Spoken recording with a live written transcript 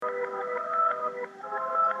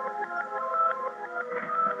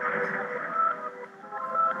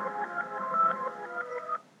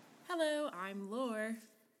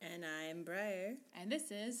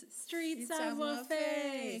is Streets It's of of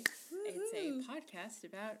Fae. Woohoo. It's a podcast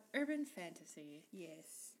about urban fantasy.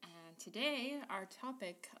 Yes. And today, our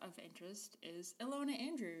topic of interest is Ilona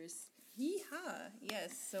Andrews. Yeehaw.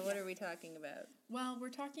 Yes. So what are we talking about? Well, we're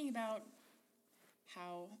talking about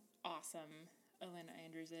how awesome Ilona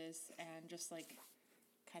Andrews is and just like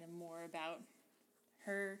kind of more about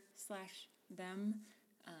her / them.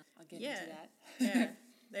 I'll get into that. Yeah.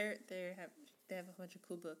 They have a bunch of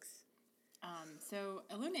cool books. So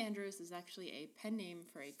Ilona Andrews is actually a pen name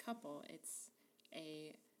for a couple. It's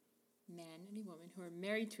a man and a woman who are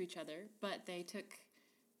married to each other, but they took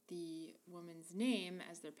the woman's name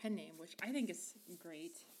as their pen name, which I think is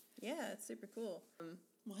great. Yeah, it's super cool.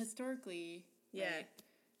 Well, historically, Yeah. right,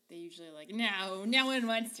 they usually no one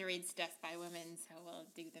wants to read stuff by women, so we'll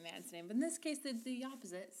do the man's name. But in this case, they did the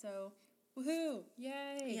opposite, so woohoo,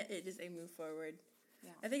 yay! Yeah, it is a move forward.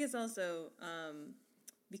 Yeah. I think it's also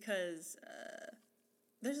because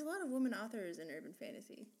there's a lot of women authors in urban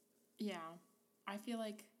fantasy. Yeah, I feel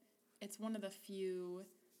like it's one of the few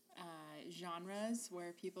genres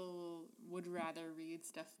where people would rather read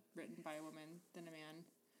stuff written by a woman than a man.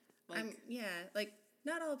 Like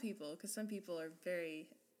not all people, because some people are very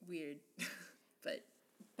weird,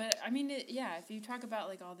 But I mean, if you talk about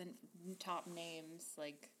like all the top names,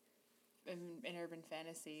 like in urban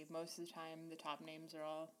fantasy, most of the time the top names are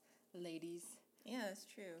all ladies. Yeah, that's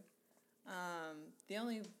true. The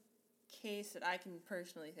only case that I can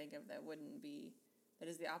personally think of that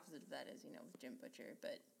is the opposite of that is, Jim Butcher,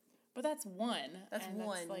 But that's one. That's and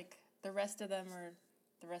one. That's like the rest of them are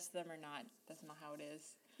not. That's not how it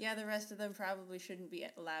is. yeah, the rest of them probably shouldn't be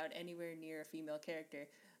allowed anywhere near a female character.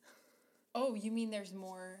 Oh, you mean there's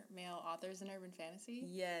more male authors in urban fantasy?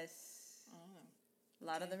 Yes. Oh. A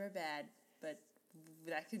lot of them are bad, but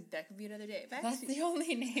that could be another day. That's the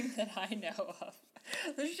only name that I know of.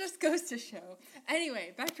 This just goes to show.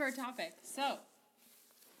 Anyway, back to our topic. So,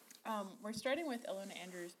 we're starting with Ilona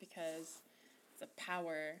Andrews because it's a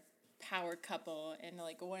power couple and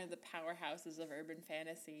like one of the powerhouses of urban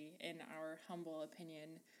fantasy in our humble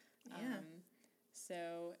opinion. Yeah.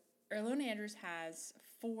 So Ilona Andrews has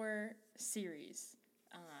 4 series,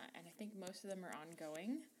 and I think most of them are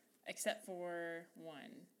ongoing, except for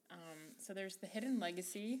one. So there's The Hidden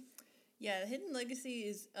Legacy. Yeah, The Hidden Legacy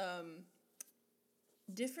is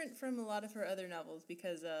different from a lot of her other novels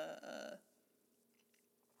because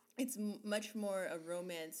it's much more a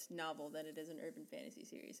romance novel than it is an urban fantasy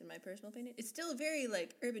series, in my personal opinion. It's still very,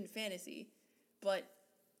 urban fantasy, but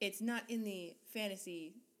it's not in the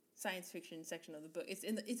fantasy science fiction section of the book. It's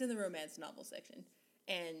in the romance novel section,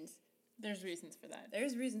 and There's reasons for that.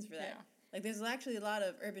 there's reasons for that. Yeah. Like, there's actually a lot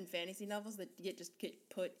of urban fantasy novels that get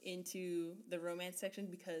put into the romance section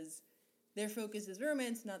because their focus is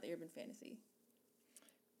romance, not the urban fantasy.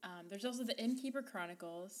 There's also the Innkeeper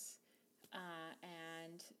Chronicles,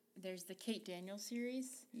 and there's the Kate Daniels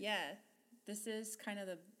series. Yeah. This is kind of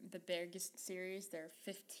the biggest series. There are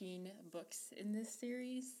 15 books in this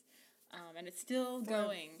series, and it's still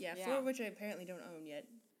going. Yeah, 4 of which I apparently don't own yet.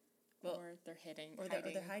 Well, or they're hiding. Or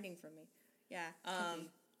they're hiding from me. Yeah.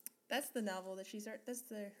 That's the novel that that's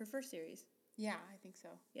her first series. Yeah, I think so.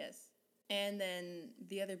 Yes. And then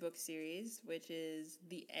the other book series, which is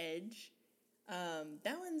The Edge.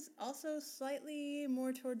 That one's also slightly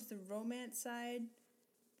more towards the romance side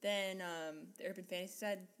than the urban fantasy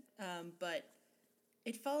side, but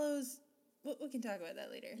it follows... We can talk about that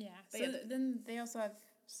later. Yeah, but so then they also have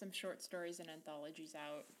some short stories and anthologies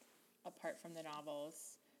out, apart from the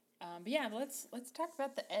novels. But yeah, let's talk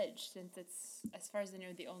about The Edge, since it's, as far as I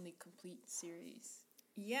know, the only complete series.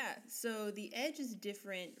 Yeah, so The Edge is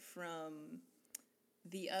different from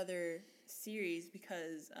the other series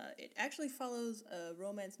because it actually follows a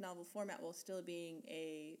romance novel format while still being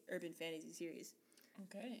a urban fantasy series.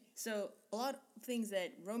 Okay. So a lot of things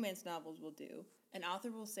that romance novels will do, an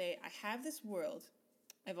author will say, I have this world,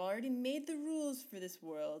 I've already made the rules for this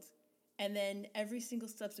world, and then every single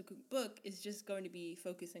subsequent book is just going to be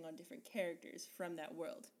focusing on different characters from that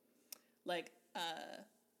world. Like,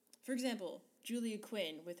 for example, Julia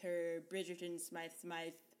Quinn with her Bridgerton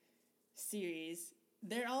Smythe series,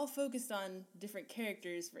 they're all focused on different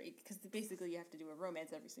characters because basically you have to do a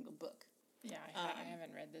romance every single book. Yeah, I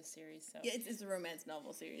haven't read this series, so... Yeah, it's a romance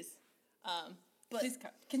novel series. But please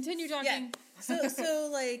continue talking. Yeah.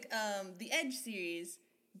 So the Edge series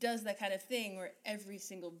does that kind of thing where every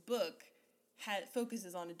single book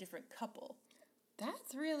focuses on a different couple.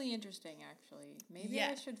 That's really interesting, actually. Maybe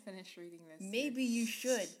I should finish reading this. Maybe you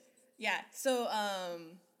should. Yeah. So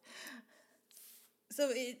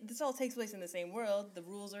So this all takes place in the same world. The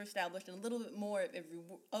rules are established, and a little bit more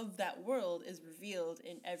of that world is revealed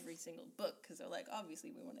in every single book, because they're like,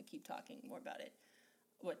 obviously, we want to keep talking more about it.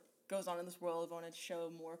 What goes on in this world, we want to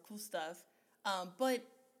show more cool stuff. But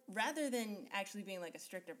rather than actually being like a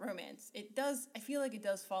stricter romance, I feel like it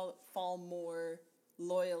does fall more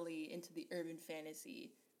loyally into the urban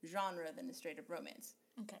fantasy genre than a straight up romance.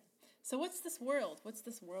 Okay. So what's this world? What's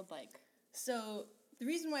this world like? So the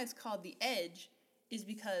reason why it's called The Edge is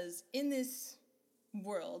because in this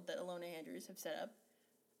world that Ilona Andrews has set up,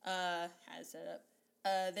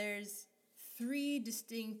 there's 3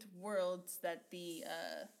 distinct worlds that the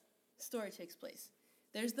story takes place.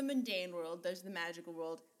 There's the mundane world, there's the magical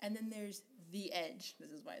world, and then there's The Edge.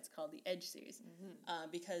 This is why it's called the Edge series.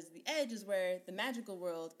 Because the Edge is where the magical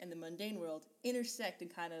world and the mundane world intersect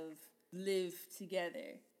and kind of live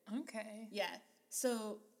together. Okay. Yeah.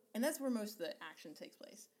 So, and that's where most of the action takes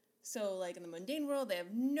place. So, like, in the mundane world, they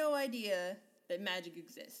have no idea that magic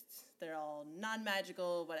exists. They're all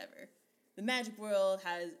non-magical, whatever. The magic world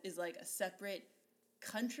is like a separate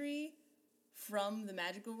country from the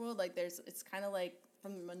magical world. Like, it's kind of like,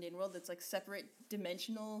 from the mundane world, it's like separate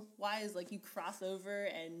dimensional-wise. Like, you cross over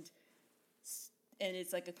and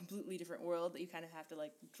it's like a completely different world that you kind of have to,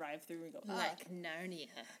 like, drive through and go, Like Narnia.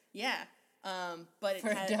 Yeah. But it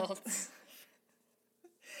For adults.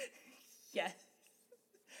 Yes.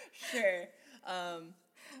 Sure.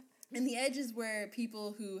 And the Edge is where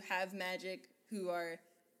people who have magic, who are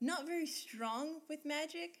not very strong with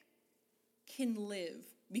magic, can live.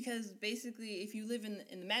 Because basically, if you live in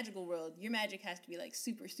the magical world, your magic has to be like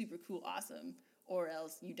super, super cool, awesome, or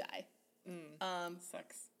else you die.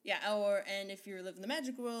 Sucks. Yeah, and if you live in the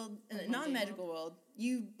magical world, in the non-magical world,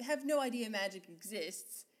 you have no idea magic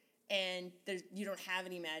exists, and you don't have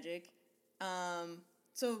any magic.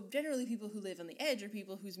 So generally people who live on the Edge are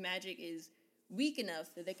people whose magic is weak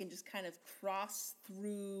enough that they can just kind of cross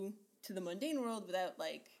through to the mundane world without,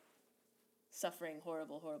 like, suffering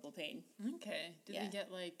horrible, horrible pain. Okay. Do they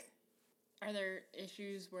get, like, are there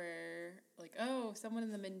issues where, like, oh, someone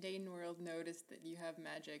in the mundane world noticed that you have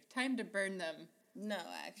magic, time to burn them? No,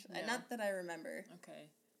 actually. No. Not that I remember.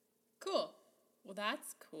 Okay. Cool. Well,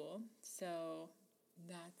 that's cool. So,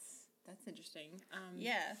 that's interesting.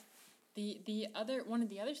 Yeah. The other one of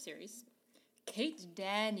the other series, Kate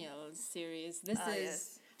Daniels series. This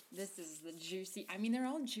is the juicy. I mean, they're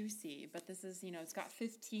all juicy, but this is, it's got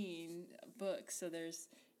 15 books, so there's,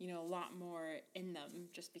 a lot more in them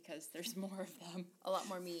just because there's more of them. A lot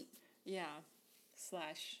more meat. Yeah.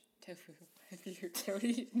 / tofu. If you're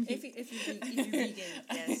totally if you're vegan,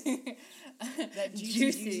 yes. That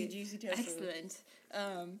juicy tofu. Excellent.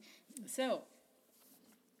 So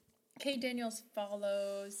Kate Daniels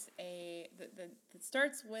follows it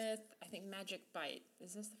starts with, I think, Magic Bite.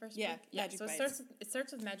 Is this the first book? Yeah, Magic Bites. So it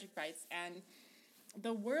starts with Magic Bites, and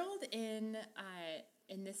the world in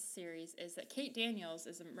this series is that Kate Daniels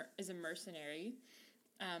is a mercenary.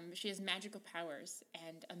 She has magical powers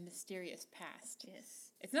and a mysterious past.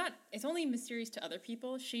 Yes. It's only mysterious to other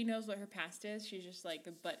people. She knows what her past is. She's just like,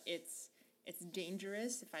 but it's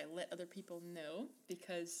dangerous if I let other people know,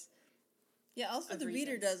 because yeah, also the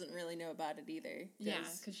reader doesn't really know about it either. Yeah,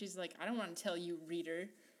 because she's like, I don't want to tell you, reader.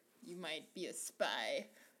 You might be a spy.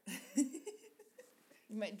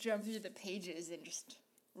 You might jump through the pages and just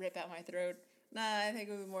rip out my throat. Nah, I think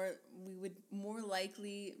we would more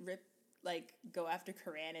likely go after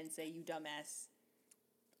Karan and say, you dumbass.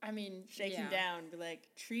 I mean, shake him down, be like,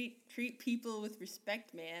 treat people with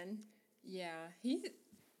respect, man. Yeah,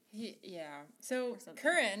 yeah. So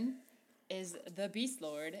Curran is the Beast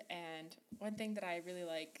Lord, and one thing that I really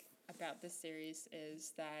like about this series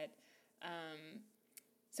is that,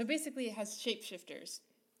 so basically it has shapeshifters.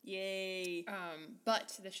 Yay.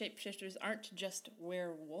 But the shapeshifters aren't just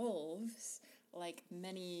werewolves, like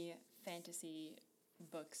many fantasy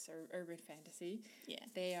books or urban fantasy. Yeah.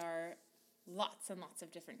 They are lots and lots of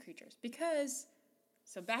different creatures. Because,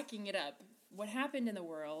 so backing it up, what happened in the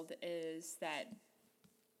world is that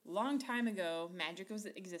long time ago, magic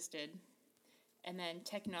existed, and then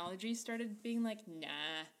technology started being like,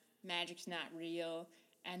 nah, magic's not real.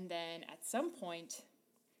 And then at some point,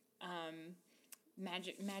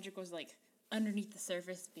 magic was like underneath the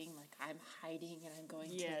surface, being like, I'm hiding and I'm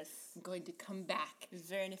going to come back. It was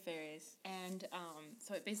very nefarious. And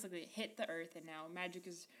so it basically hit the earth, and now magic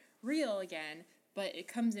is real again, but it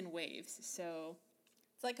comes in waves. So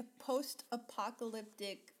it's like a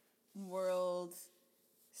post-apocalyptic world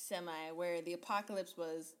where the apocalypse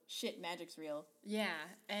was, shit, magic's real. Yeah,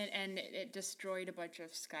 and it destroyed a bunch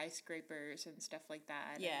of skyscrapers and stuff like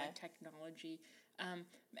that. Yeah. And like technology.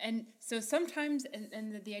 And so sometimes,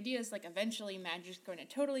 and the idea is like eventually magic's going to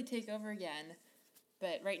totally take over again,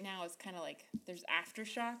 but right now it's kind of like there's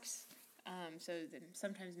aftershocks. So then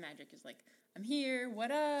sometimes magic is like, I'm here,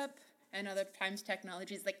 what up? And other times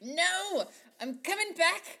technology is like, no, I'm coming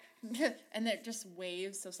back. And they're just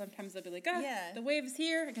waves. So sometimes they'll be like, the wave's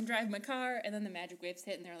here, I can drive my car. And then the magic waves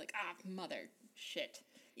hit and they're like, mother shit.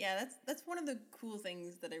 Yeah, that's one of the cool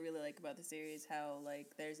things that I really like about the series, how,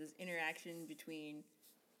 like, there's this interaction between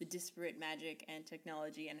the disparate magic and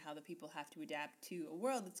technology and how the people have to adapt to a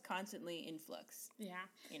world that's constantly in flux. Yeah.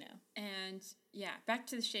 You know. And, back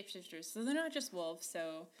to the shapeshifters. So they're not just wolves.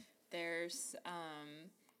 So there's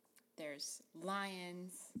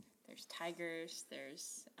lions, there's tigers,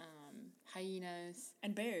 there's hyenas.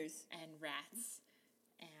 And bears. And rats.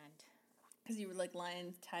 And... Because you were like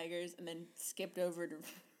lions, tigers, and then skipped over to...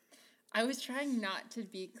 I was trying not to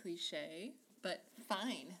be cliche, but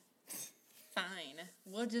fine. Fine.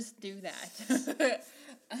 We'll just do that.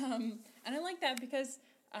 And I like that because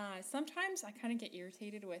sometimes I kind of get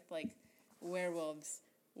irritated with, like, werewolves.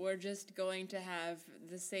 We're just going to have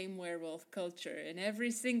the same werewolf culture in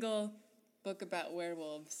every single book about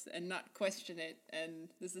werewolves and not question it, and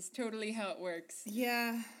this is totally how it works.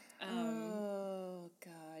 Yeah. Oh,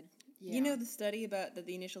 God. Yeah. You know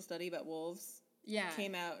the initial study about wolves? Yeah.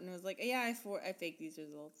 Came out and was like, I faked these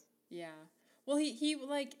results. Yeah. Well, he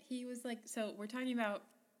was like, so we're talking about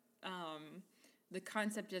the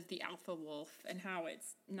concept of the alpha wolf and how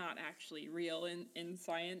it's not actually real in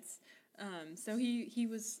science. So he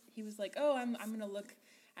was like, oh, I'm gonna look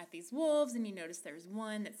at these wolves, and he noticed there was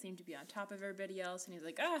one that seemed to be on top of everybody else, and he was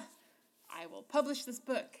like, I will publish this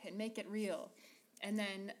book and make it real. And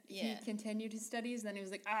then he continued his studies, and then he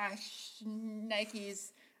was like,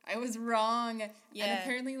 Nikes, I was wrong. Yeah. And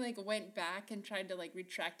apparently, like, went back and tried to, like,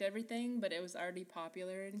 retract everything, but it was already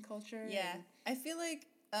popular in culture. Yeah. I feel like,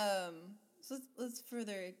 so let's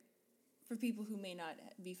further, for people who may not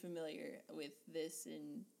be familiar with this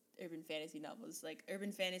in urban fantasy novels, like,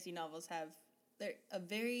 urban fantasy novels they're a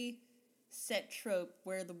very set trope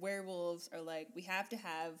where the werewolves are like, we have to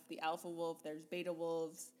have the alpha wolf, there's beta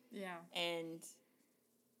wolves. Yeah. And...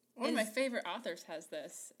 One of my favorite authors has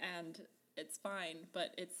this, and it's fine,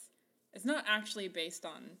 but it's not actually based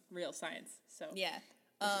on real science. So yeah,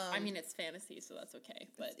 I mean it's fantasy, so that's okay.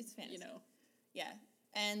 But it's fantasy, you know, yeah.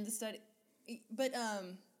 And the study, but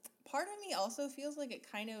part of me also feels like it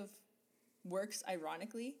kind of works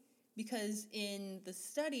ironically because in the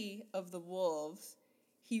study of the wolves,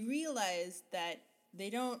 he realized that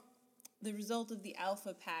the result of the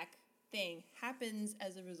alpha pack thing happens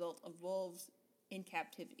as a result of wolves in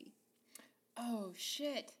captivity. Oh,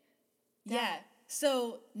 shit. Yeah.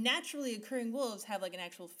 So, naturally occurring wolves have, like, an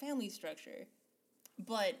actual family structure.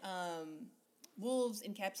 But, wolves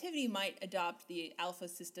in captivity might adopt the alpha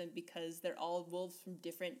system because they're all wolves from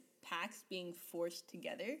different packs being forced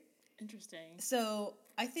together. Interesting. So,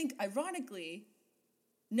 I think, ironically,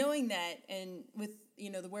 knowing that, and with,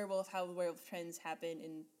 how the werewolf trends happen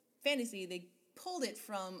in fantasy, they pulled it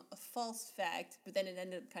from a false fact, but then it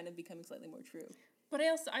ended up kind of becoming slightly more true. But I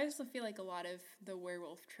also feel like a lot of the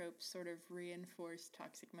werewolf tropes sort of reinforce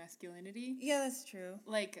toxic masculinity. Yeah, that's true.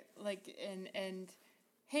 And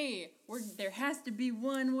hey, there has to be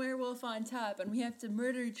one werewolf on top, and we have to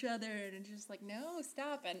murder each other, and it's just like, no,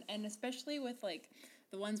 stop. And especially with, like,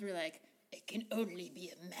 the ones where, like, it can only be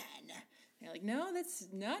a man. And you're like, no, that's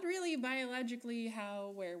not really biologically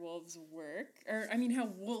how werewolves work. Or, I mean, how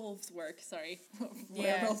wolves work, sorry.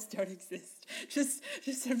 Yeah. Werewolves don't exist.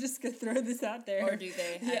 I'm just going to throw this out there. Or do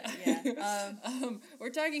they? Yeah. We're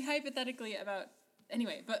talking hypothetically about,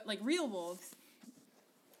 anyway, but, like, real wolves,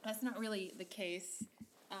 that's not really the case.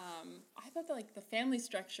 I thought that, like, the family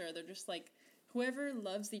structure, they're just, like, whoever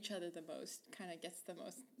loves each other the most kind of gets the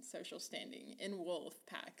most social standing in wolf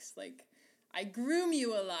packs. Like, I groom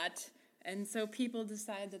you a lot, and so people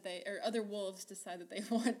decide other wolves decide that they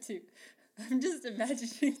want to. I'm just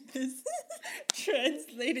imagining this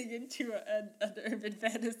translating into an urban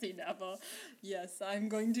fantasy novel. Yes, I'm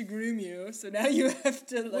going to groom you, so now you have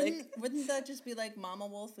to, like... Wouldn't that just be, like, Mama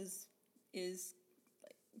Wolf is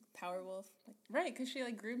like, Power Wolf? Right, because she,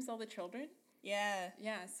 like, grooms all the children? Yeah.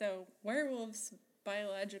 Yeah, so werewolves,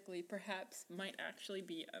 biologically, perhaps, might actually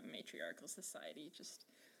be a matriarchal society, just...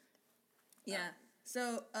 Yeah.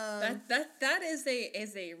 So that is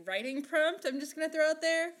a writing prompt I'm just gonna throw out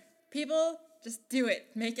there. People, just do it.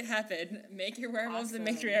 Make it happen. Make your werewolves a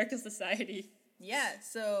matriarchal society. Yeah,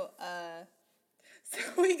 so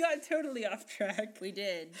we got totally off track. We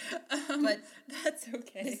did. But that's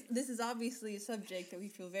okay. This is obviously a subject that we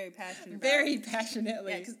feel very passionate about. Very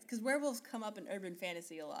passionately. Yeah, because werewolves come up in urban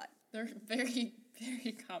fantasy a lot. They're very,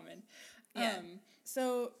 very common. Yeah.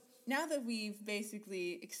 So now that we've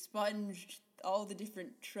basically expunged all the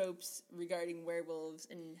different tropes regarding werewolves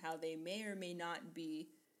and how they may or may not be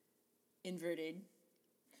inverted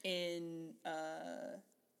in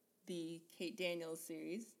the Kate Daniels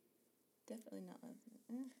series, definitely not.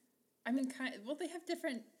 I mean, well, they have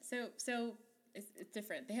different. So it's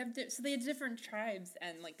different. They have they have different tribes,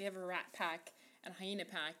 and like they have a rat pack and a hyena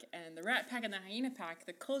pack, and the rat pack and the hyena pack.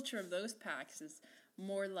 The culture of those packs is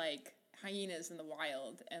more like hyenas in the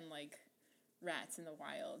wild and like rats in the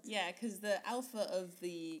wild. Yeah, because the alpha of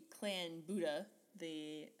the clan Buddha,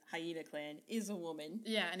 the hyena clan, is a woman.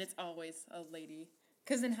 Yeah, and it's always a lady.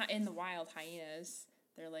 Because in the wild hyenas,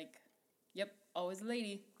 they're like, yep, always a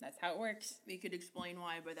lady. That's how it works. We could explain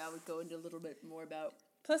why, but that would go into a little bit more about.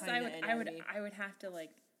 Plus, hyena anatomy. I would have to like,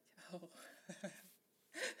 oh,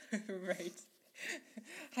 right.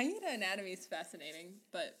 Hyena anatomy is fascinating,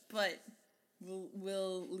 but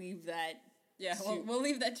we'll leave that. Yeah, we'll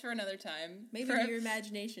leave that for another time. Maybe to your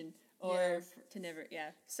imagination, or to never. Yeah.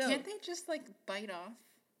 So can't they just like bite off?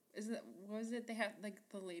 Was it they have like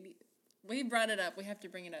the lady? We brought it up. We have to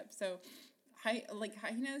bring it up. So, like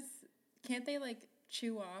hyenas, can't they like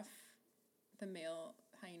chew off the male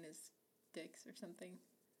hyena's dicks or something?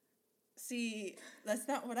 See, that's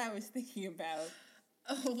not what I was thinking about.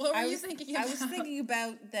 Oh, what were you thinking about? I was thinking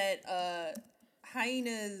about that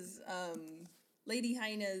hyenas, lady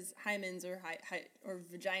hyenas, hymens or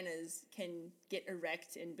vaginas can get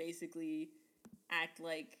erect and basically act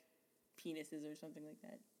like penises or something like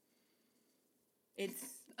that.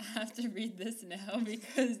 I have to read this now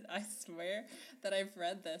because I swear that I've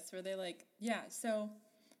read this where they like, they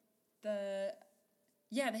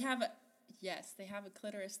have a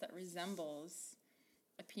clitoris that resembles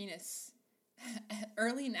a penis.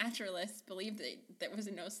 Early naturalists believed that there was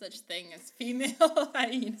no such thing as female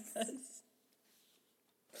hyenas.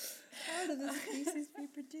 How do the species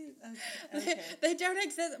reproduce? Okay. They don't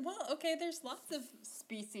exist. Well, okay, there's lots of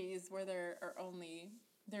species where they're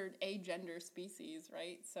agender species,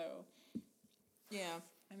 right? So, yeah.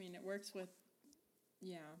 I mean, it works with,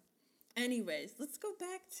 yeah. Anyways, let's go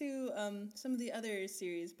back to some of the other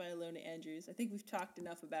series by Ilona Andrews. I think we've talked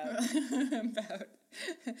enough about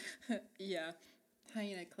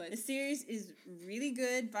hyena clits. The series is really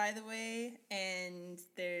good, by the way, and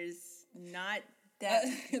there's not that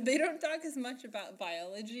they don't talk as much about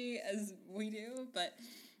biology as we do, but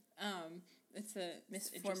it's a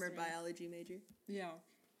former biology major. Yeah.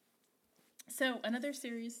 So another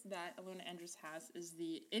series that Ilona Andrews has is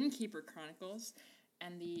the Innkeeper Chronicles.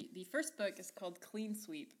 And the first book is called Clean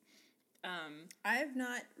Sweep. I have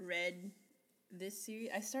not read this series.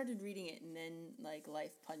 I started reading it and then like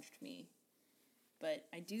life punched me. But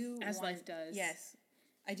I do life does. Yes.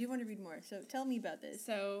 I do want to read more. So tell me about this.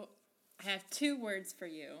 So I have 2 words for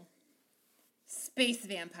you. Space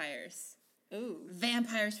vampires. Ooh.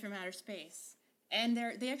 Vampires from outer space. And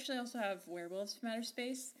they actually also have werewolves from outer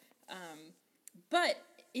space. But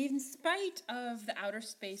in spite of the outer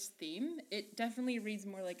space theme, it definitely reads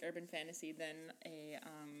more like urban fantasy than a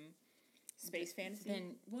space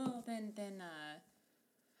fantasy.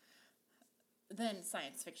 Than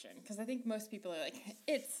science fiction, because I think most people are like,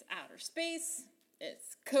 it's outer space,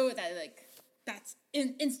 it's code that's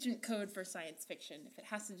instant code for science fiction. If it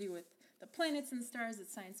has to do with the planets and stars,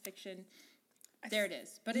 it's science fiction. There it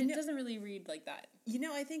is, but it doesn't really read like that. You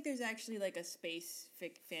know, I think there's actually like a space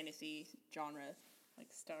fantasy genre.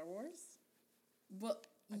 Like Star Wars? Well,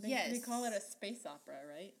 I think they call it a space opera,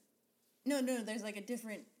 right? No, there's like a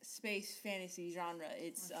different space fantasy genre.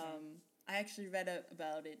 It's, okay. I actually read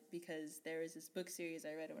about it because there was this book series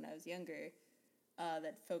I read when I was younger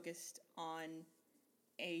that focused on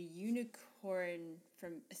a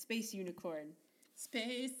space unicorn.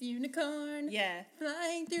 Space unicorn. Yeah.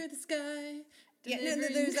 Flying through the sky. Yeah, no,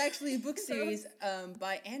 there's actually a book series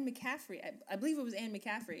by Anne McCaffrey. I believe it was Anne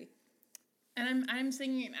McCaffrey. And I'm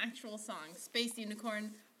singing an actual song, Space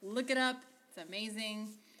Unicorn. Look it up. It's amazing.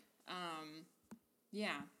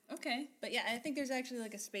 Yeah. Okay. But yeah, I think there's actually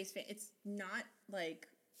like a space it's not like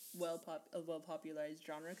a well-popularized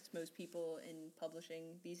genre because most people in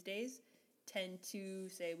publishing these days tend to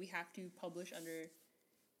say we have to publish under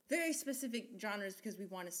very specific genres because we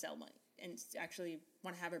want to sell money and actually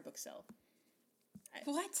want to have our books sell.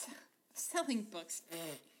 What? Selling books.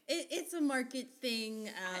 It's a market thing.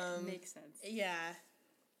 It makes sense. Yeah.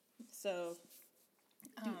 So,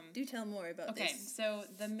 do tell more about this. Okay, so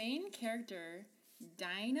the main character,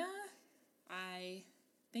 Dinah, I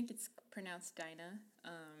think it's pronounced Dinah,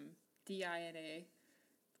 D-I-N-A,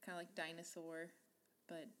 kind of like dinosaur,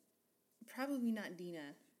 but... Probably not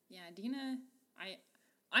Dina. Yeah, Dina,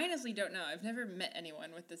 I honestly don't know. I've never met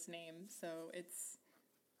anyone with this name, so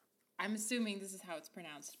I'm assuming this is how it's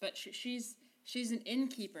pronounced. But she's an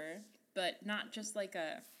innkeeper, but not just like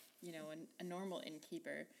a normal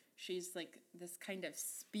innkeeper. She's like this kind of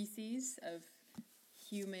species of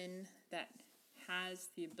human that has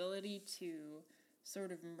the ability to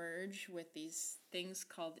sort of merge with these things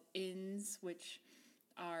called inns, which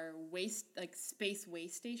are space way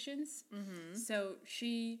stations. Mm-hmm. So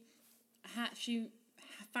she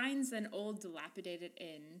finds an old dilapidated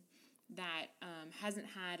inn that hasn't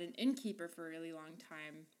had an innkeeper for a really long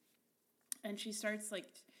time, and she starts like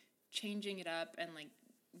changing it up and like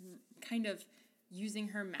kind of using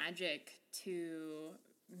her magic to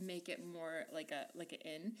make it more like an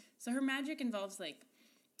inn. So her magic involves like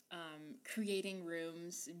creating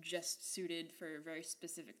rooms just suited for very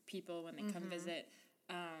specific people when they come visit.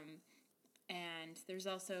 And there's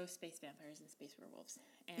also space vampires and space werewolves.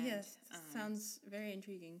 And, yes, sounds very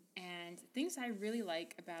intriguing. And things I really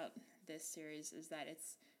like about this series is that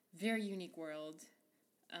it's very unique world.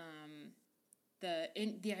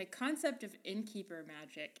 The concept of innkeeper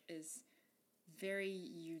magic is very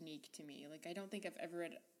unique to me. Like, I don't think I've ever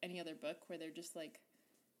read any other book where they're just like,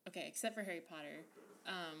 okay, except for Harry Potter,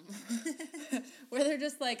 where they're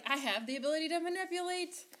just like, I have the ability to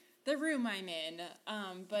manipulate the room I'm in,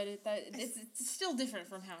 but it's still different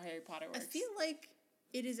from how Harry Potter works. I feel like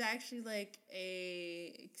it is actually like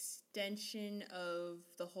a extension of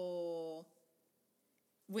the whole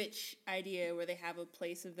witch idea where they have a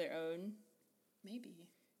place of their own. Maybe.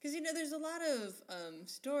 Because, there's a lot of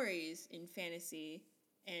stories in fantasy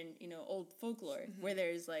and, old folklore where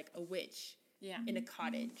there's like a witch in a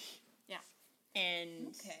cottage. Yeah.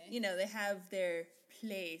 And, they have their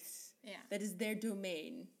place that is their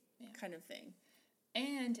domain. Yeah. Kind of thing.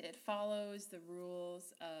 And it follows the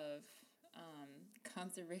rules of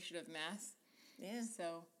conservation of mass. Yeah.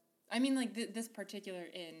 So, I mean, like, this particular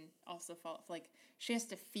inn also like, she has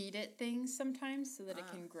to feed it things sometimes so that it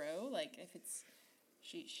can grow. Like, if it's,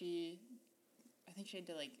 I think she had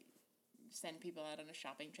to, like, send people out on a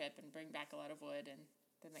shopping trip and bring back a lot of wood, and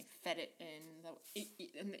then, like, fed it in,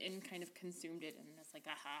 and the inn kind of consumed it, and it's like,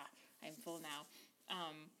 aha, I'm full now.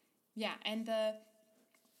 Yeah, and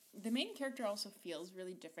the main character also feels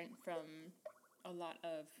really different from a lot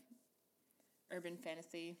of urban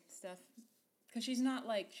fantasy stuff. Because she's not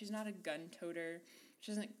a gun toter.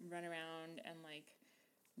 She doesn't run around and, like,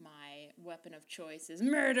 my weapon of choice is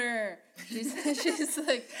murder. She's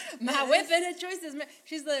like, my weapon of choice is murder.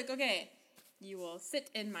 She's like, okay, you will sit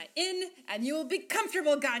in my inn and you will be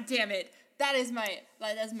comfortable, goddammit. That is my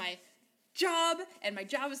job, and my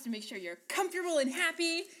job is to make sure you're comfortable and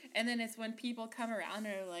happy. And then it's when people come around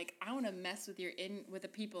and are like, I want to mess with the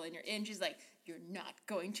people in your inn. She's like, you're not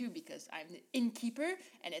going to, because I'm the innkeeper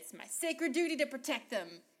and it's my sacred duty to protect them.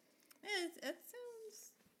 Yeah, that sounds...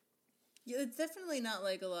 Yeah, it's definitely not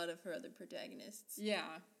like a lot of her other protagonists. Yeah.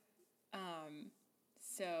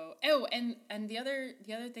 And the other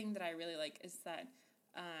thing that I really like is that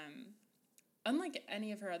unlike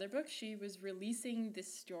any of her other books, she was releasing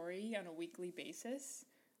this story on a weekly basis,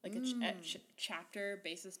 like a chapter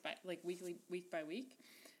basis, by like week by week,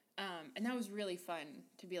 and that was really fun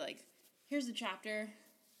to be like, here's a chapter.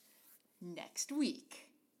 Next week,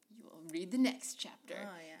 you will read the next chapter.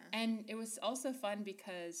 Oh yeah. And it was also fun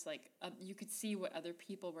because like you could see what other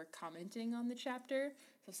people were commenting on the chapter.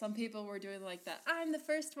 So some people were doing like that, I'm the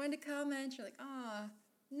first one to comment. You're like, ah.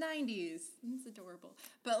 90s. It's adorable.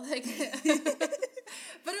 But like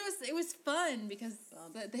but it was fun because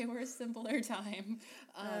they were a simpler time.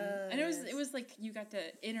 And it was like you got to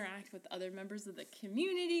interact with other members of the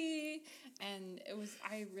community, and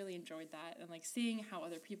I really enjoyed that, and like seeing how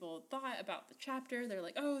other people thought about the chapter. They're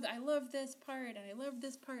like, "Oh, I love this part and I love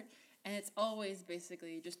this part." And it's always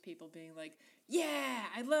basically just people being like, "Yeah,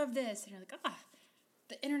 I love this." And you're like, "Ah,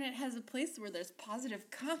 the internet has a place where there's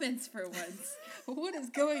positive comments for once. What is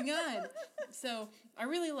going on?" So I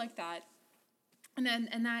really like that. And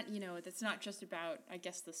that, that's not just about, I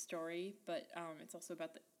guess, the story, but it's also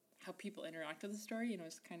about how people interact with the story.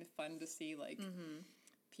 It's kind of fun to see like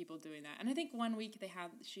people doing that. And I think one week they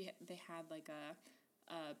had like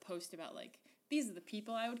a post about like, these are the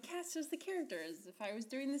people I would cast as the characters if I was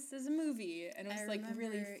doing this as a movie, and it was like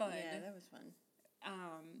really fun. Yeah, that was fun.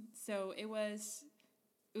 So it was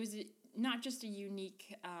not just a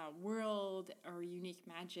unique world or unique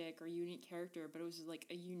magic or unique character, but it was like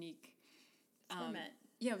a unique format.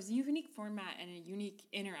 Yeah, it was a unique format and a unique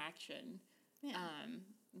interaction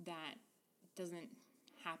that doesn't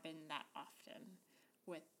happen that often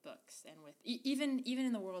with books and with even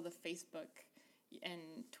in the world of Facebook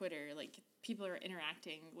and Twitter. Like, people are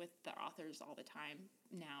interacting with the authors all the time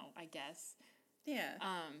now, I guess. Yeah.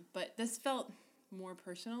 But this felt more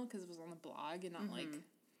personal because it was on the blog and not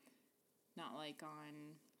like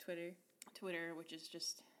on Twitter, which is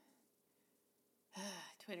just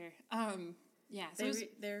Twitter. Yeah. So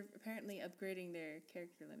they're apparently upgrading their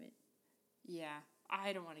character limit. Yeah,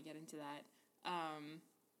 I don't want to get into that.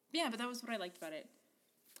 Yeah, but that was what I liked about it.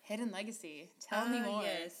 Hidden Legacy. Tell me more.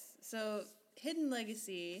 Yes. So Hidden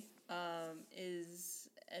Legacy is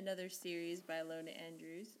another series by Alona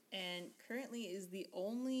Andrews, and currently is the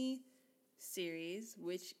only series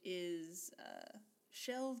which is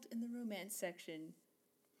shelved in the romance section.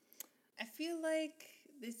 I feel like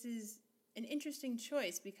this is an interesting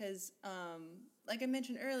choice because, like I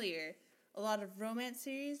mentioned earlier, a lot of romance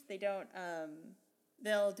series, they don't,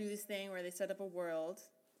 they'll do this thing where they set up a world,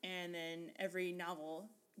 and then every novel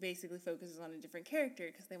basically focuses on a different character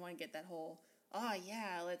because they want to get that whole, oh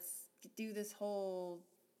yeah, let's do this whole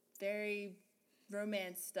very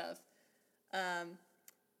romance stuff.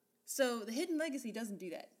 So the Hidden Legacy doesn't do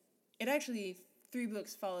that. It actually, 3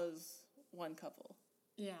 books follows one couple.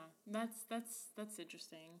 Yeah, that's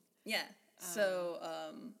interesting. Yeah. So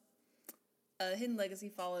Hidden Legacy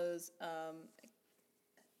follows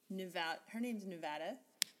Nevada. Her name's Nevada.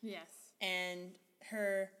 Yes. And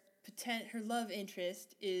her love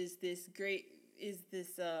interest is this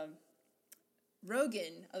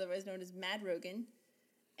Rogan, otherwise known as Mad Rogan.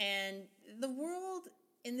 And the world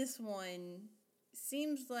in this one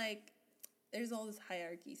seems like there's all this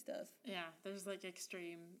hierarchy stuff. Yeah, there's like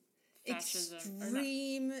extreme fascism.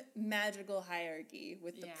 Extreme magical hierarchy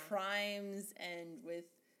with the primes and with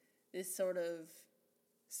this sort of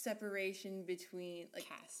separation between like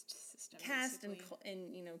caste system,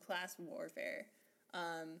 and class warfare,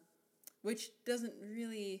 which doesn't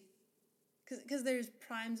really because there's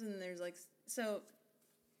primes and there's like so.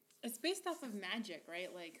 It's based off of magic,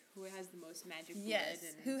 right? Like, who has the most magic blood? Yes,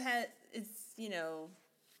 it's,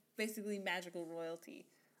 basically magical royalty.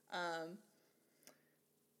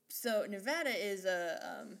 So Nevada is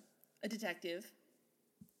a detective,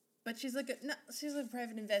 but she's like a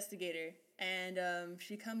private investigator, and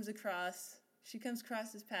she comes across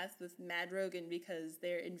this path with Mad Rogan because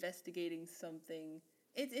they're investigating something.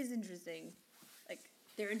 It is interesting. Like,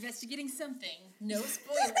 they're investigating something. No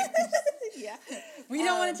spoilers. Yeah. We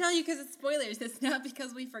don't want to tell you because it's spoilers. It's not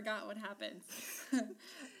because we forgot what happens.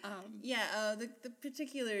 The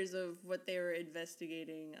particulars of what they were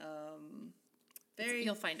investigating,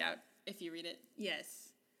 you'll find out if you read it. Yes.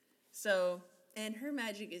 So, and her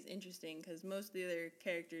magic is interesting because most of the other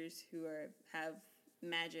characters who have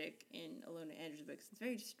magic in Alona Andrews' books, it's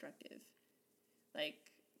very destructive.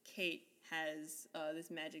 Like, Kate has this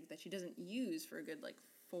magic that she doesn't use for a good,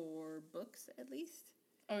 4 books, at least.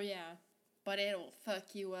 Oh, yeah. But it'll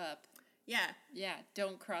fuck you up. Yeah. Yeah,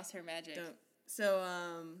 don't cross her magic. Don't. So,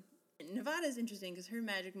 Nevada's interesting because her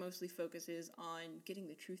magic mostly focuses on getting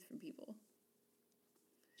the truth from people.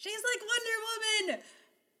 She's like Wonder Woman!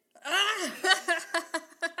 Ah!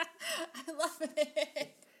 I love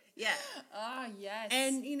it. Yeah. Ah, yes.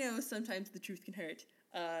 And, sometimes the truth can hurt.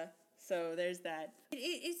 So there's that.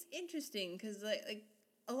 It's interesting because, like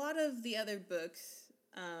a lot of the other books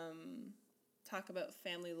talk about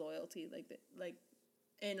family loyalty. Like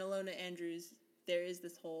in Alona Andrews, there is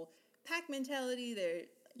this whole pack mentality.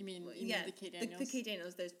 You mean the Kate Daniels? The Kate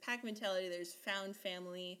Daniels. There's pack mentality. There's found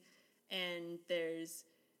family, and there's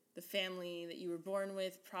the family that you were born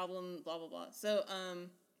with. Problem. Blah blah blah. So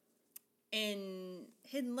in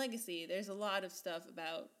Hidden Legacy, there's a lot of stuff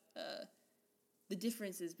about the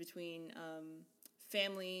differences between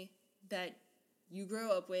family that you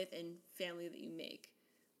grow up with and family that you make.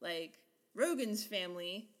 Like, Rogan's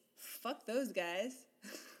family, fuck those guys.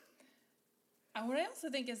 What I also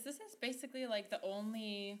think is this is basically like the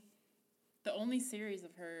only series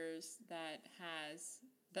of hers that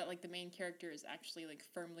the main character is actually like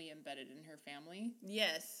firmly embedded in her family.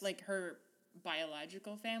 Yes. Like her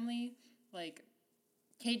biological family. Like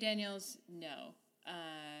Kate Daniels, no.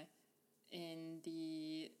 In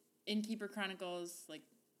the Innkeeper Chronicles,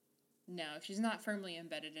 no, she's not firmly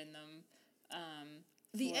embedded in them.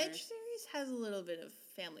 The Edge series has a little bit of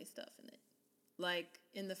family stuff in it. Like,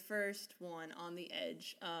 in the first one, On the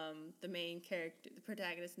Edge, the main character, the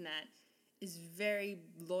protagonist in that, is very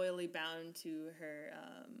loyally bound to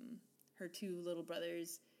her 2 little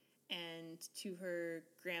brothers and to her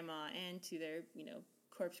grandma and to their,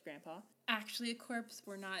 corpse grandpa. Actually a corpse.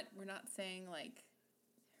 We're not saying,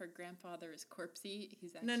 her grandfather is corpsey.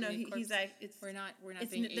 He's actually a corpse. We're not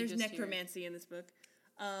being ageist. There's necromancy in this book.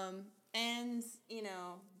 And,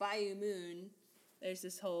 Bayou Moon, there's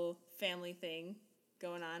this whole family thing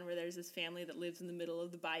going on where there's this family that lives in the middle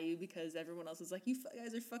of the bayou because everyone else is like, you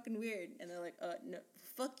guys are fucking weird. And they're like, no,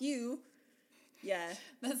 fuck you. Yeah.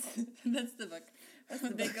 That's the book.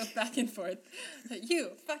 They go back and forth.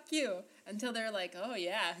 Fuck you. Until they're like, oh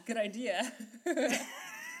yeah, good idea.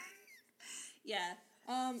 Yeah.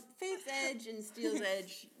 Faith's Edge and Steel's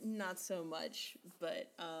Edge, not so much.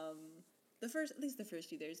 But at least the first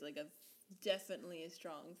two, there's like definitely a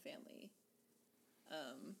strong family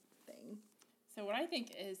thing. So what I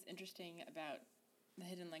think is interesting about the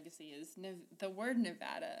Hidden Legacy is the word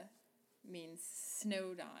Nevada means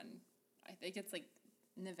snowed on. I think it's like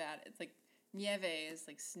Nevada. It's like nieve is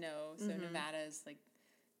like snow, so Nevada is like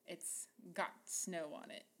it's got snow on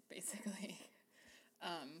it, basically.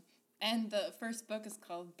 And the first book is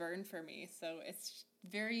called Burn for Me, so it's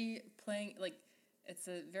very it's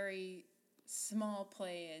a very small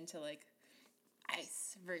play into like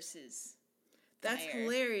ice versus That's fire.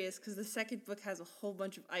 hilarious because the second book has a whole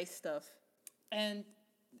bunch of ice stuff. And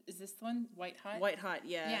is this the one White Hot? White Hot,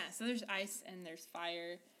 yeah. Yeah, so there's ice and there's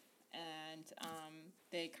fire, and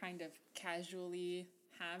they kind of casually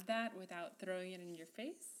have that without throwing it in your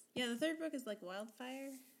face. Yeah, the third book is like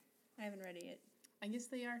Wildfire. I haven't read it yet. I guess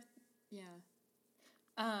they are, yeah.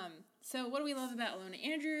 So what do we love about Ilona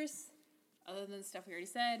Andrews, other than the stuff we already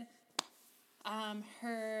said?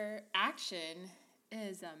 Her action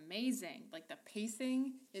is amazing. Like, the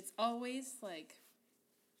pacing, it's always like,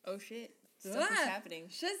 oh shit, something's happening.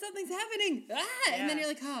 Shit, something's happening. Ah! Yeah. And then you're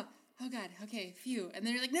like, oh god, okay, phew. And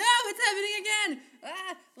then you're like, no, it's happening again.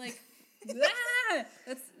 Ah! Like, ah!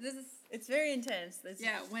 It's very intense.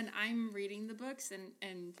 Yeah, when I'm reading the books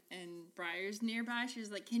and Briar's nearby,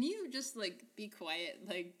 she's like, can you just, like, be quiet?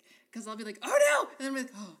 Like, because I'll be like, oh no! And then I'm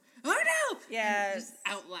like, oh no! Yeah. And just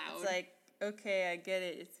out loud. It's like, okay, I get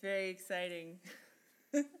it. It's very exciting.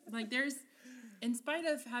 Like, in spite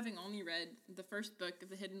of having only read the first book of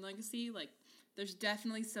The Hidden Legacy, like, there's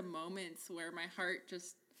definitely some moments where my heart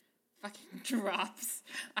just fucking drops.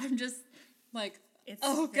 I'm just like,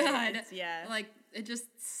 God. Yeah. Like, it just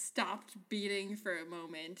stopped beating for a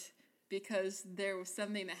moment because there was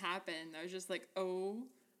something that happened. I was just like, oh.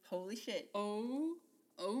 Holy shit. Oh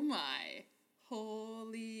my.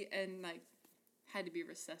 Holy, and, like, had to be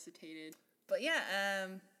resuscitated. But yeah,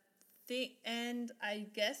 and I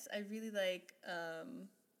guess I really like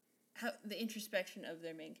how the introspection of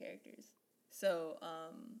their main characters. So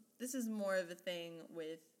this is more of a thing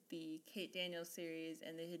with the Kate Daniels series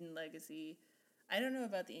and the Hidden Legacy. I don't know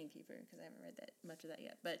about the Innkeeper because I haven't read that much of that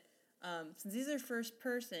yet. But since these are first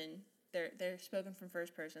person, they're spoken from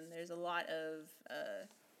first person. There's a lot of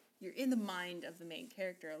you're in the mind of the main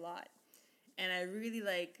character a lot, and I really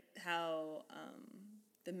like how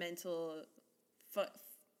the mental.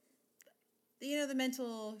 The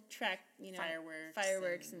mental track,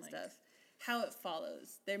 fireworks and like, stuff, how it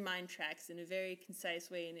follows. Their mind tracks in a very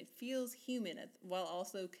concise way, and it feels human while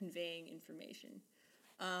also conveying information.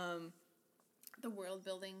 The world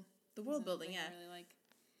building. Yeah. I really like.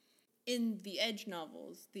 In the Edge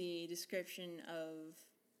novels, the description of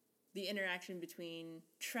the interaction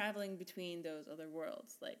traveling between those other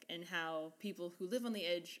worlds, like, and how people who live on the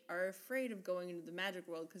Edge are afraid of going into the magic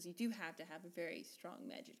world because you do have to have a very strong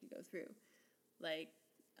magic to go through. Like,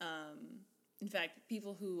 in fact,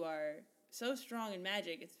 people who are so strong in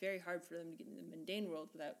magic, it's very hard for them to get into the mundane world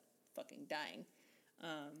without fucking dying.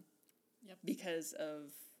 Because of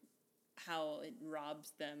how it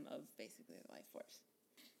robs them of basically their life force.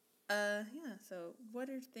 So what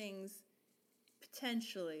are things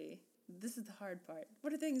potentially, this is the hard part,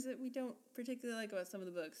 what are things that we don't particularly like about some of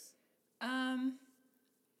the books? Oh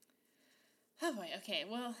boy, okay,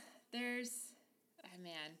 well,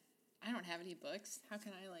 I don't have any books. How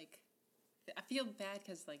can I feel bad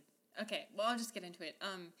because, okay, well, I'll just get into it.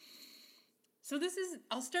 So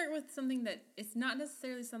I'll start with something that it's not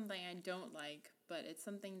necessarily something I don't like, but it's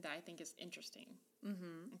something that I think is interesting.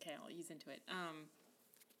 Mm-hmm. Okay, I'll ease into it.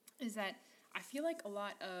 Is that I feel like a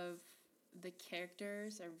lot of the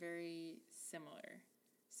characters are very similar.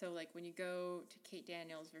 So, like, when you go to Kate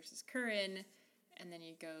Daniels versus Curran, and then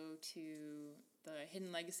you go to the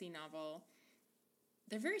Hidden Legacy novel,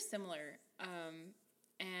 they're very similar,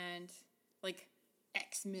 and, like,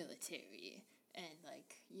 ex-military, and,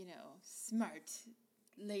 like, smart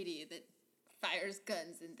lady that fires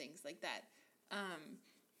guns and things like that.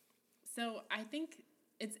 So I think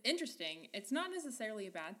it's interesting. It's not necessarily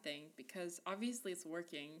a bad thing, because obviously it's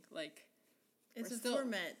working, like... It's a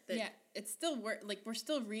format that... Yeah, it's still... we're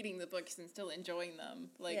still reading the books and still enjoying them,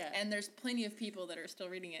 and there's plenty of people that are still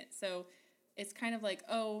reading it, so it's kind of like,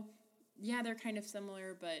 oh... Yeah, they're kind of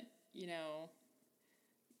similar, but,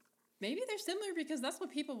 maybe they're similar because that's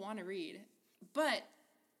what people want to read. but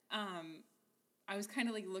I was kind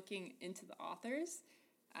of like looking into the authors,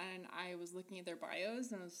 and I was looking at their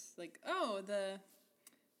bios, and I was like, oh, the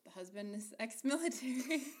husband is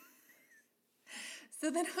ex-military. So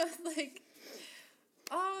then I was like,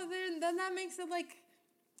 oh, then that makes it like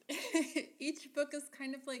each book is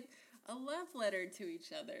kind of like a love letter to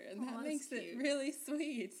each other, and that makes it really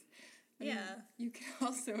sweet. I mean, you can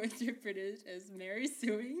also interpret it as Mary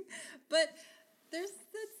suing, but there's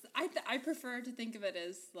this. I prefer to think of it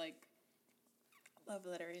as like love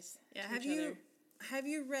letters. Yeah. To each other. Have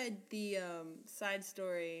you read the side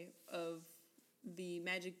story of the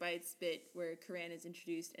Magic Bites bit where Kuran is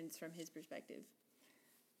introduced and it's from his perspective?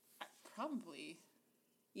 Probably.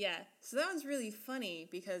 Yeah. So that one's really funny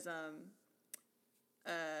because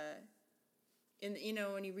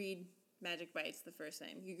when you read Magic Bites the first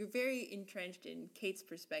time, you're very entrenched in Kate's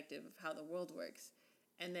perspective of how the world works.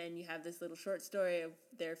 And then you have this little short story of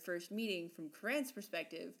their first meeting from Kuran's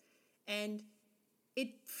perspective, and it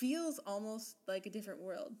feels almost like a different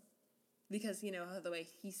world. Because, how the way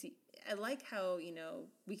I like how,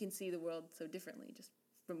 we can see the world so differently just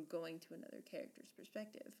from going to another character's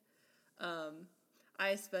perspective. I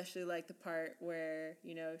especially like the part where,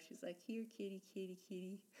 she's like, here, kitty, kitty,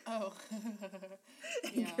 kitty. Oh.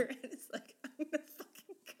 And Kuran is like, I'm gonna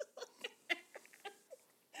fucking kill her.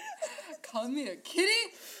 Call me a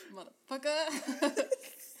kitty? Motherfucker.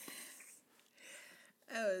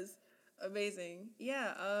 That was amazing.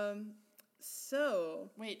 Yeah, so...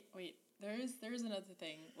 Wait. There is another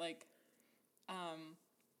thing. Like,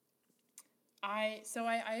 I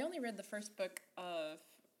only read the first book of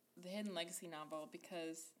the Hidden Legacy novel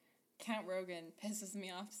because Count Rogan pisses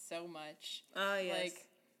me off so much. Ah, yes. Like,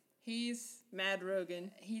 he's... Mad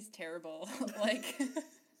Rogan. He's terrible. Like,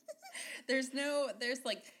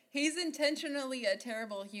 he's intentionally a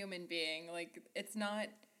terrible human being. Like, it's not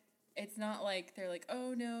like they're like,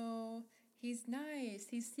 oh no, he's nice,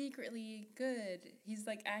 he's secretly good. He's,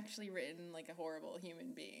 like, actually written like a horrible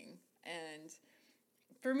human being. And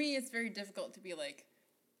for me, it's very difficult to be like,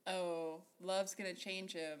 oh, love's gonna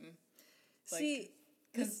change him. Like, see,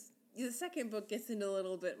 because the second book gets into a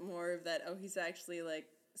little bit more of that, oh, he's actually, like,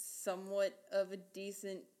 somewhat of a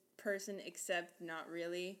decent person, except not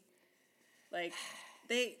really. Like,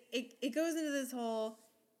 it goes into this whole,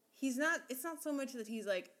 it's not so much that he's,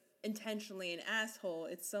 like, intentionally an asshole,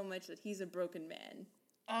 it's so much that he's a broken man.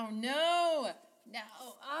 Oh, no!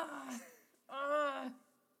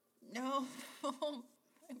 No.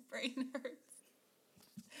 My brain hurts.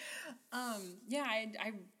 Yeah,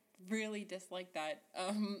 I really dislike that.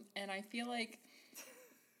 And I feel like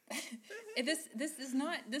this is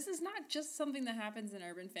not just something that happens in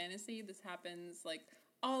urban fantasy. This happens like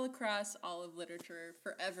all across all of literature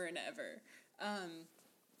forever and ever.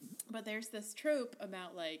 But there's this trope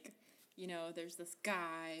about like, there's this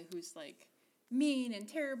guy who's like mean and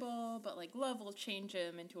terrible, but like love will change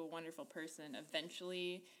him into a wonderful person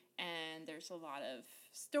eventually. And there's a lot of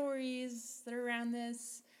stories that are around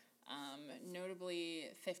this. Notably,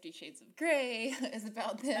 50 Shades of Grey is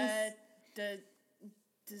about this.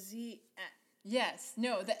 Does he... Yes.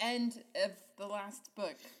 No, the end of the last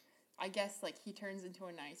book, I guess, like, he turns into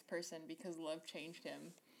a nice person because love changed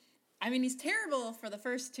him. I mean, he's terrible for the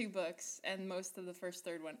first two books and most of the first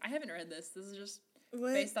third one. I haven't read this. This is just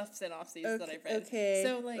based off synopses that I've read. Okay.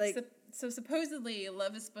 So, so supposedly,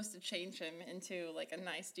 love is supposed to change him into, like, a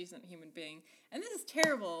nice, decent human being. And this is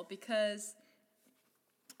terrible because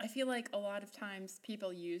I feel like a lot of times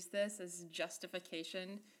people use this as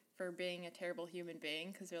justification for being a terrible human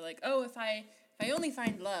being because they're like, oh, if I only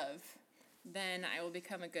find love, then I will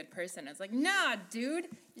become a good person. It's like, nah, dude,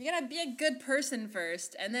 you gotta be a good person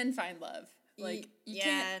first and then find love. Like, you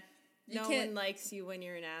can't. No one likes you when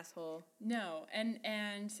you're an asshole. No, and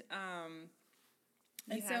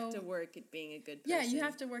you have to work at being a good person. Yeah, you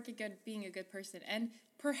have to work at being a good person. And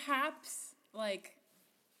perhaps, like,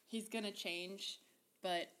 he's going to change,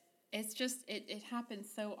 but it's just, it happens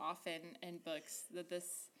so often in books that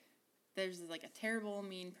there's, like, a terrible,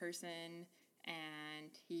 mean person,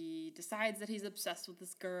 and he decides that he's obsessed with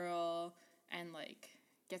this girl, and, like,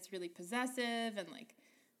 gets really possessive, and, like,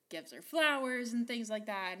 gives her flowers and things like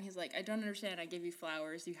that, and he's like, I don't understand, I gave you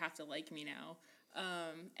flowers, you have to like me now.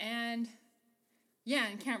 And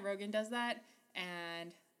Count Rogan does that,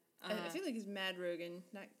 and I feel like he's Mad Rogan.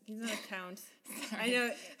 He's not a count. I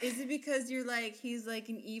know. Is it because you're like, he's like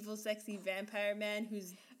an evil, sexy vampire man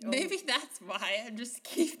who's... Maybe that's why. I just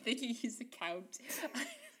keep thinking he's a count.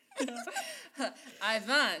 I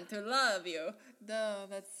want to love you. No,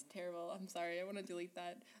 that's terrible. I'm sorry. I want to delete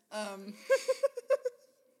that. I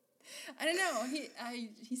don't know.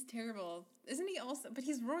 He's terrible. Isn't he also? But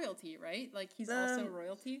he's royalty, right? Like he's also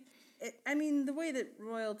royalty. The way that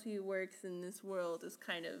royalty works in this world is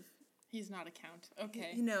kind of. He's not a count.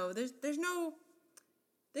 Okay.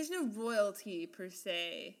 There's no royalty per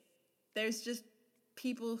se. There's just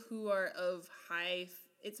people who are of high.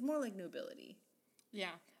 It's more like nobility.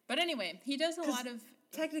 Yeah, but anyway, he does a lot of.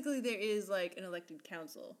 Technically, there is like an elected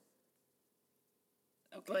council.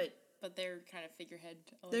 Okay. But they're kind of figurehead.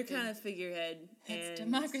 They're kind of figurehead. It's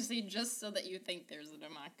democracy just so that you think there's a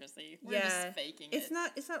democracy. We're just faking it.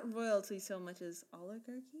 It's not royalty so much as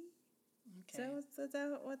oligarchy. Okay. So is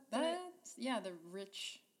that what that's the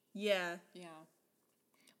rich. Yeah. Yeah.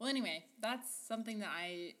 Well, anyway, that's something that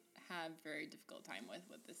I have very difficult time with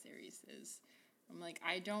the series is I'm like,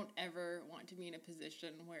 I don't ever want to be in a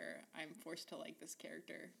position where I'm forced to like this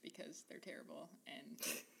character because they're terrible and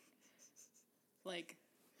like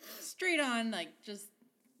straight on like just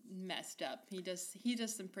messed up. He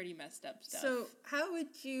does some pretty messed up stuff. So how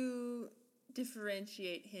would you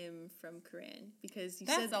differentiate him from Karan? Because you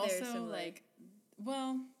that's said also there's some like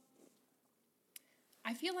well,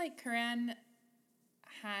 I feel like Karan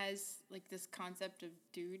has like this concept of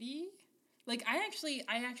duty. Like I actually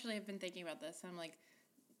have been thinking about this. And I'm like,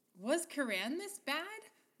 was Karan this bad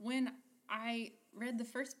when I read the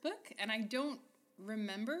first book? And I don't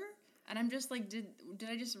remember. And I'm just like, did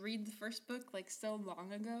I just read the first book like so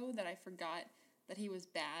long ago that I forgot that he was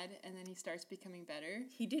bad and then he starts becoming better?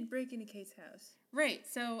 He did break into Kate's house. Right.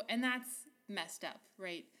 So, and that's messed up,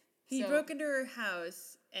 right? He broke into her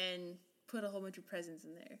house and put a whole bunch of presents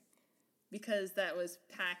in there because that was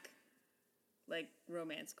pack like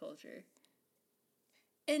romance culture.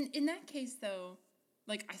 And in that case though,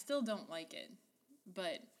 like I still don't like it,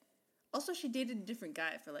 but also she dated a different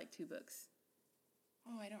guy for like 2 books.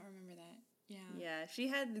 Oh, I don't remember that. Yeah.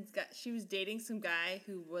 Yeah, she was dating some guy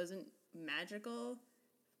who wasn't magical,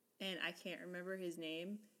 and I can't remember his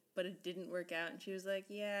name, but it didn't work out, and she was like,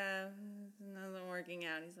 yeah, nothing working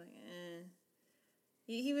out. He's like, eh.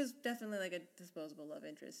 He was definitely like a disposable love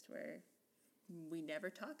interest where we never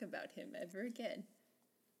talk about him ever again.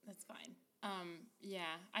 That's fine.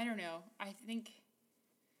 Yeah, I don't know. I think...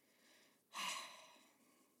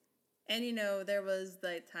 And, there was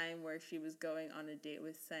that time where she was going on a date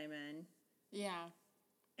with Simon. Yeah.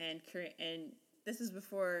 And this is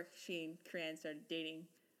before she and Karan started dating.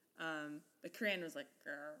 But Karan was like...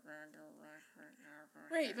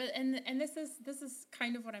 Right, but and this is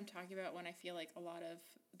kind of what I'm talking about when I feel like a lot of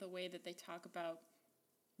the way that they talk about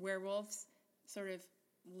werewolves sort of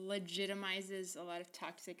legitimizes a lot of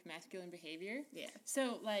toxic masculine behavior. Yeah.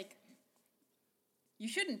 So, like, you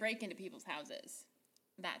shouldn't break into people's houses.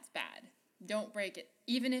 That's bad. Don't break it.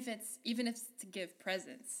 Even if it's to give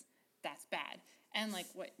presents, that's bad. And like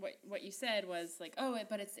what you said was like, oh,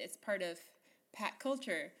 but it's part of pack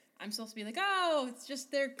culture. I'm supposed to be like, oh, it's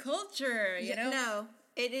just their culture, you know? No,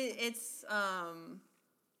 it's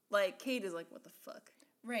like Kate is like, what the fuck?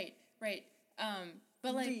 Right.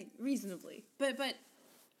 But like reasonably. But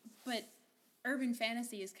urban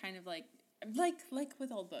fantasy is kind of like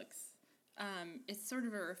with old books. It's sort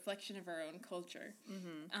of a reflection of our own culture.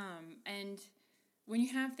 Mm-hmm. And when you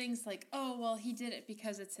have things like, oh, well, he did it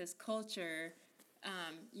because it's his culture,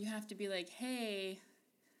 you have to be like, hey,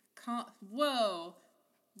 whoa.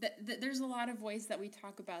 There's a lot of ways that we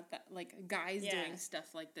talk about that, like guys doing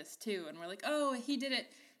stuff like this too. And we're like, oh, he did it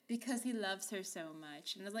because he loves her so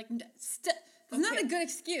much. And it's like, that's not a good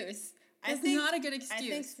excuse. That's not a good excuse. I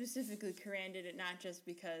think specifically Karan did it not just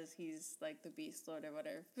because he's like the Beast Lord or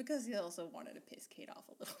whatever, because he also wanted to piss Kate off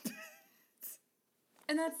a little bit.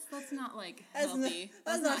 And that's not like healthy.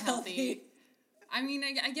 That's not healthy. I mean,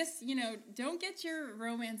 I guess, don't get your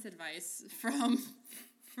romance advice from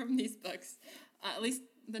these books. At least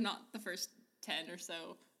not the first 10 or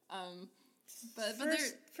so. But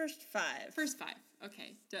first 5. First 5.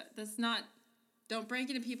 Okay. Don't break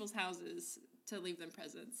into people's houses to leave them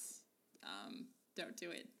presents. Don't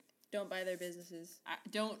do it. Don't buy their businesses.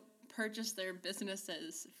 Don't purchase their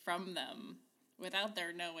businesses from them without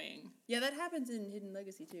their knowing. Yeah, that happens in Hidden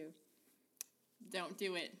Legacy too. Don't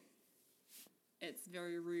do it. It's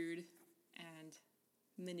very rude and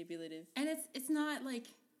manipulative. And it's not like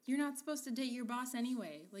you're not supposed to date your boss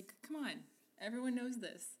anyway. Like, come on. Everyone knows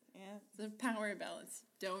this. Yeah. It's a power imbalance.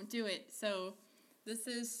 Don't do it. So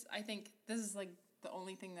I think this is like the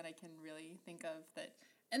only thing that I can really think of that.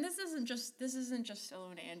 And this isn't just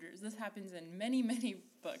Ilona Andrews. This happens in many, many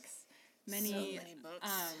books. So many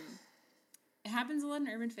books. It happens a lot in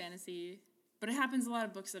urban fantasy, but it happens a lot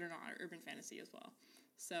of books that are not urban fantasy as well.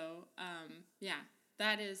 So, yeah,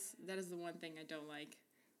 that is the one thing I don't like.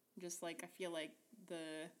 Just like I feel like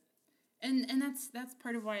And that's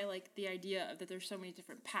part of why I like the idea of that there's so many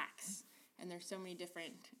different packs and there's so many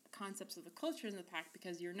different concepts of the culture in the pack,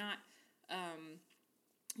 because you're not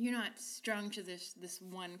strung to this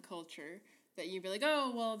one culture that you'd be like,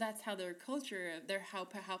 oh well, that's how their culture, how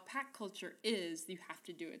pack culture is, you have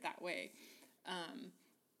to do it that way.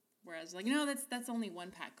 Whereas like, no, that's only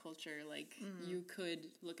one pack culture. Like you could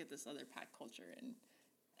look at this other pack culture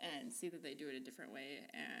and see that they do it a different way.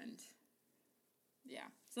 And yeah,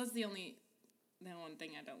 so that's the one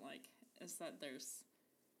thing I don't like, is that there's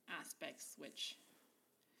aspects which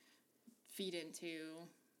feed into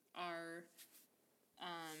our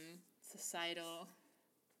societal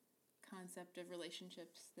concept of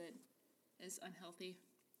relationships that is unhealthy.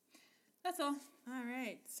 That's all. All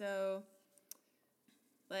right, so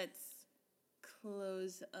let's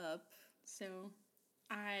close up. So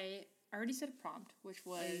I already said a prompt, which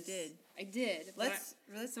was... Oh, you did. I did. Let's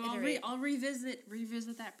So iterate. I'll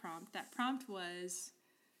revisit that prompt. That prompt was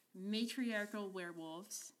matriarchal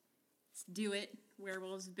werewolves. Let's do it.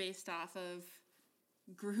 Werewolves based off of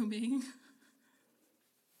grooming.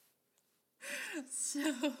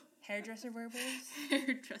 So... Hairdresser werewolves?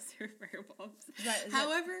 Hairdresser werewolves. Is that-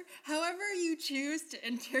 However you choose to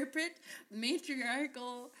interpret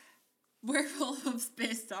matriarchal werewolves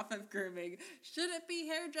based off of grooming. Should it be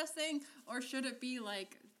hairdressing, or should it be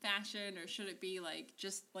like fashion, or should it be like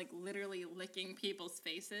just like literally licking people's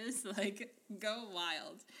faces? Like, go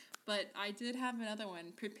wild. But I did have another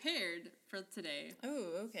one prepared for today.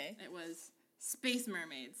 Oh, okay. It was space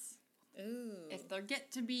mermaids. Ooh. If there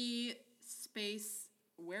get to be space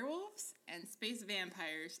werewolves and space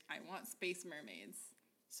vampires, I want space mermaids.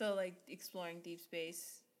 So, like, exploring deep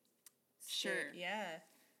space. Sure. Yeah.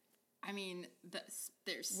 I mean,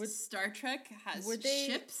 there's Star Trek has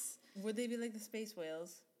ships. Would they be like the space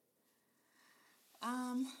whales?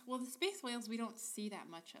 Well, the space whales we don't see that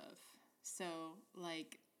much of. So,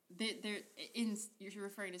 like, you're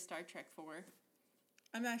referring to Star Trek 4.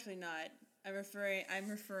 I'm actually not. I'm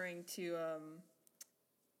referring to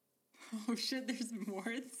Oh shit! There's more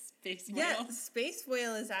space whales. Yeah, space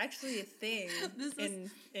whale is actually a thing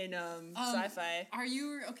in sci-fi. Are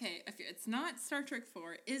you okay? If it's not Star Trek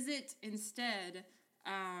 4, is it instead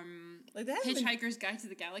Like that? Hitchhiker's Guide to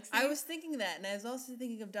the Galaxy? I was thinking that, and I was also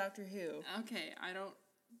thinking of Doctor Who. Okay, I don't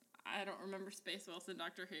remember space whales in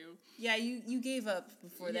Doctor Who. Yeah, you gave up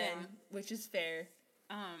before then, which is fair.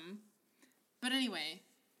 But anyway,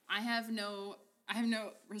 I have no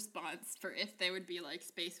response for if they would be like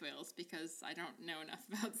space whales, because I don't know enough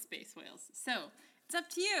about space whales. So, it's up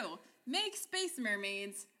to you. Make space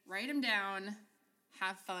mermaids, write them down,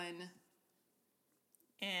 have fun.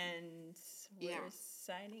 And we're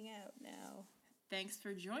signing out now. Thanks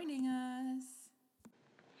for joining us.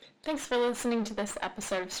 Thanks for listening to this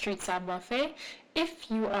episode of Street Side Buffet.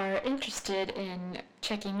 If you are interested in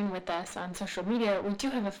checking in with us on social media, we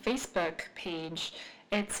do have a Facebook page.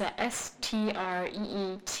 It's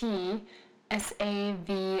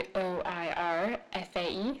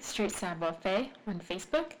StreetSavoirFae, Street Side Buffet on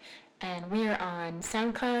Facebook. And we are on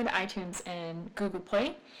SoundCloud, iTunes, and Google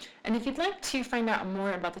Play. And if you'd like to find out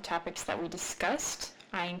more about the topics that we discussed,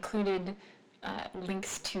 I included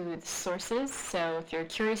links to the sources. So if you're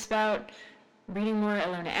curious about reading more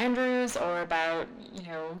Ilona Andrews, or about,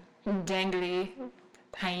 dangly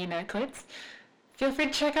hyena clits, feel free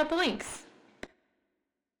to check out the links.